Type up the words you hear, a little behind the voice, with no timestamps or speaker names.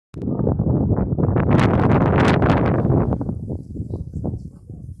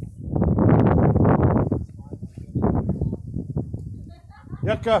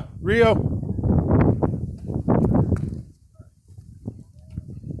Yucca, Rio.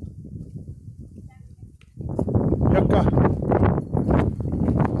 Yucca.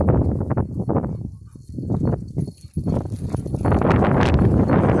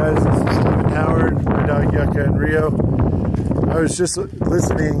 Hey guys, this is Stephen Howard, my dog Yucca and Rio. I was just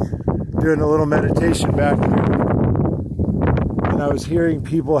listening, doing a little meditation back here, and I was hearing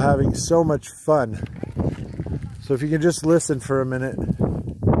people having so much fun. So if you can just listen for a minute.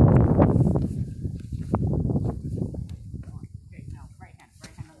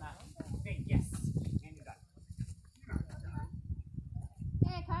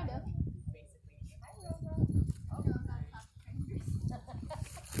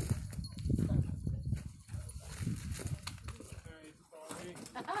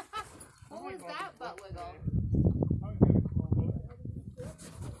 What was that butt wiggle? I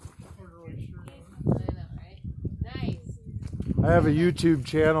know, right? Nice. I have a YouTube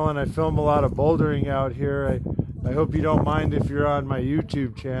channel and I film a lot of bouldering out here. I hope you don't mind if you're on my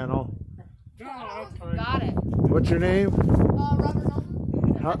YouTube channel. Got it. What's your name? Robert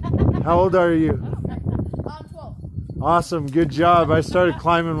Norton. How old are you? I'm 12. Awesome, good job. I started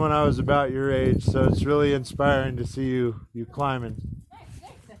climbing when I was about your age, so it's really inspiring to see you climbing.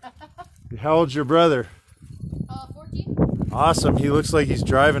 How old's your brother? 14. Awesome, he looks like he's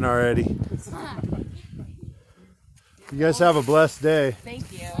driving already. You guys have a blessed day. Thank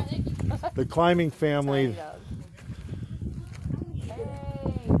you. The climbing family.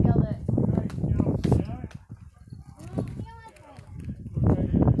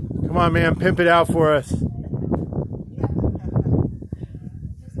 Come on, man, pimp it out for us.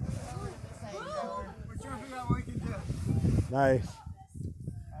 Nice.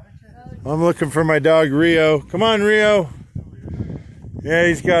 I'm looking for my dog Rio. Come on, Rio. Yeah,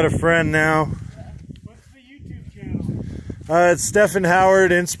 he's got a friend now. What's the YouTube channel? It's Stephen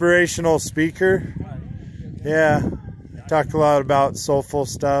Howard, inspirational speaker. Yeah, I talk a lot about soulful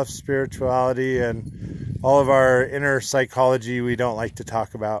stuff, spirituality, and all of our inner psychology we don't like to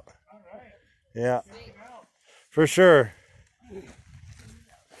talk about. Yeah, for sure.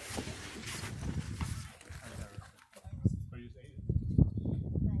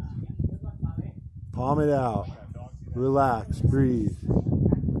 Palm it out. Relax, breathe.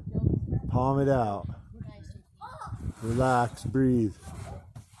 Palm it out. Relax, breathe.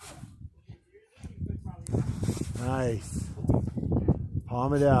 Nice.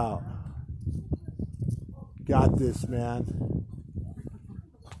 Palm it out. Got this, man.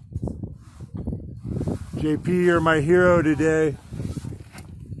 JP, you're my hero today.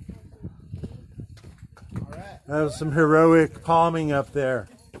 That was some heroic palming up there.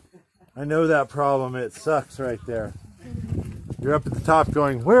 I know that problem. It sucks right there. You're up at the top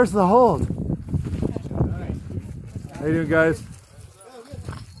going, where's the hold? How you doing, guys?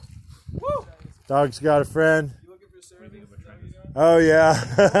 Dog's got a friend. Oh,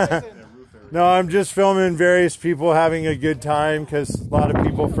 yeah. No, I'm just filming various people having a good time because a lot of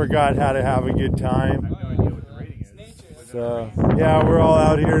people forgot how to have a good time. So, yeah, we're all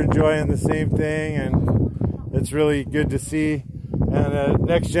out here enjoying the same thing, and it's really good to see. And the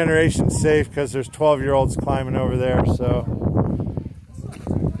next generation's safe because there's 12-year-olds climbing over there. So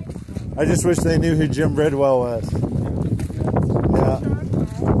I just wish they knew who Jim Bridwell was. Yeah.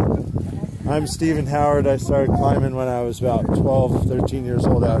 I'm Stephen Howard. I started climbing when I was about 12, 13 years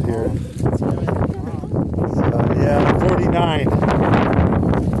old out here. So, yeah, I'm 49.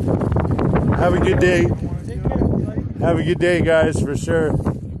 Have a good day. Have a good day, guys, for sure.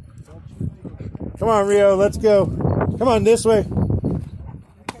 Come on, Rio, let's go. Come on, this way.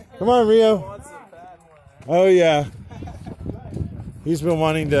 Come on, Rio. Oh, yeah. He's been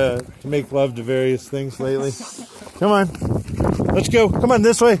wanting to make love to various things lately. Come on. Let's go. Come on,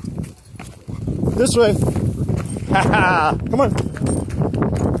 this way. This way. Ha-ha. Come on.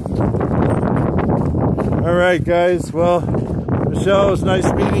 All right, guys. Well, Michelle, it was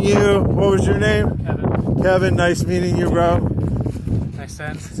nice meeting you. What was your name? Kevin. Kevin, nice meeting you, bro. Makes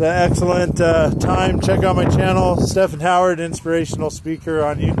sense. It's an excellent time. Check out my channel, Stephen Howard, inspirational speaker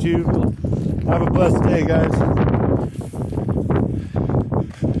on YouTube. Have a blessed day, guys.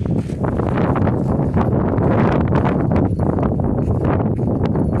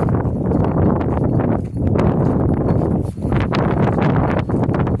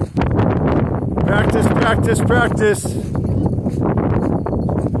 Practice, practice, practice.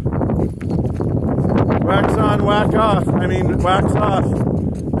 Wax on, whack off. I mean, wax off.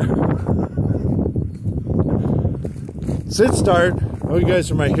 Sit start. Oh, you guys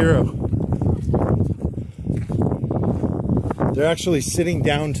are my hero. They're actually sitting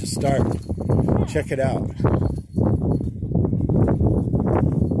down to start. Check it out.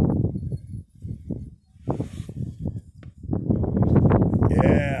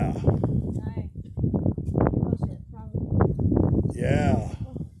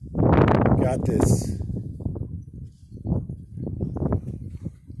 got this.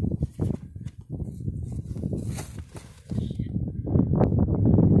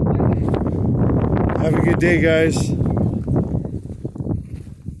 Have a good day, guys.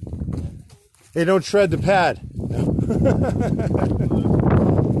 Hey, don't shred the pad. No.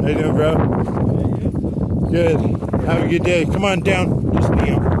 How you doing, bro? Good. Have a good day. Come on down. Just knee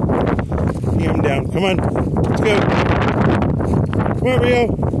him. Knee him down. Come on. Let's go. Come on, Rio.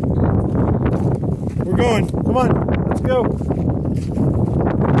 We're going. Come on. Let's go.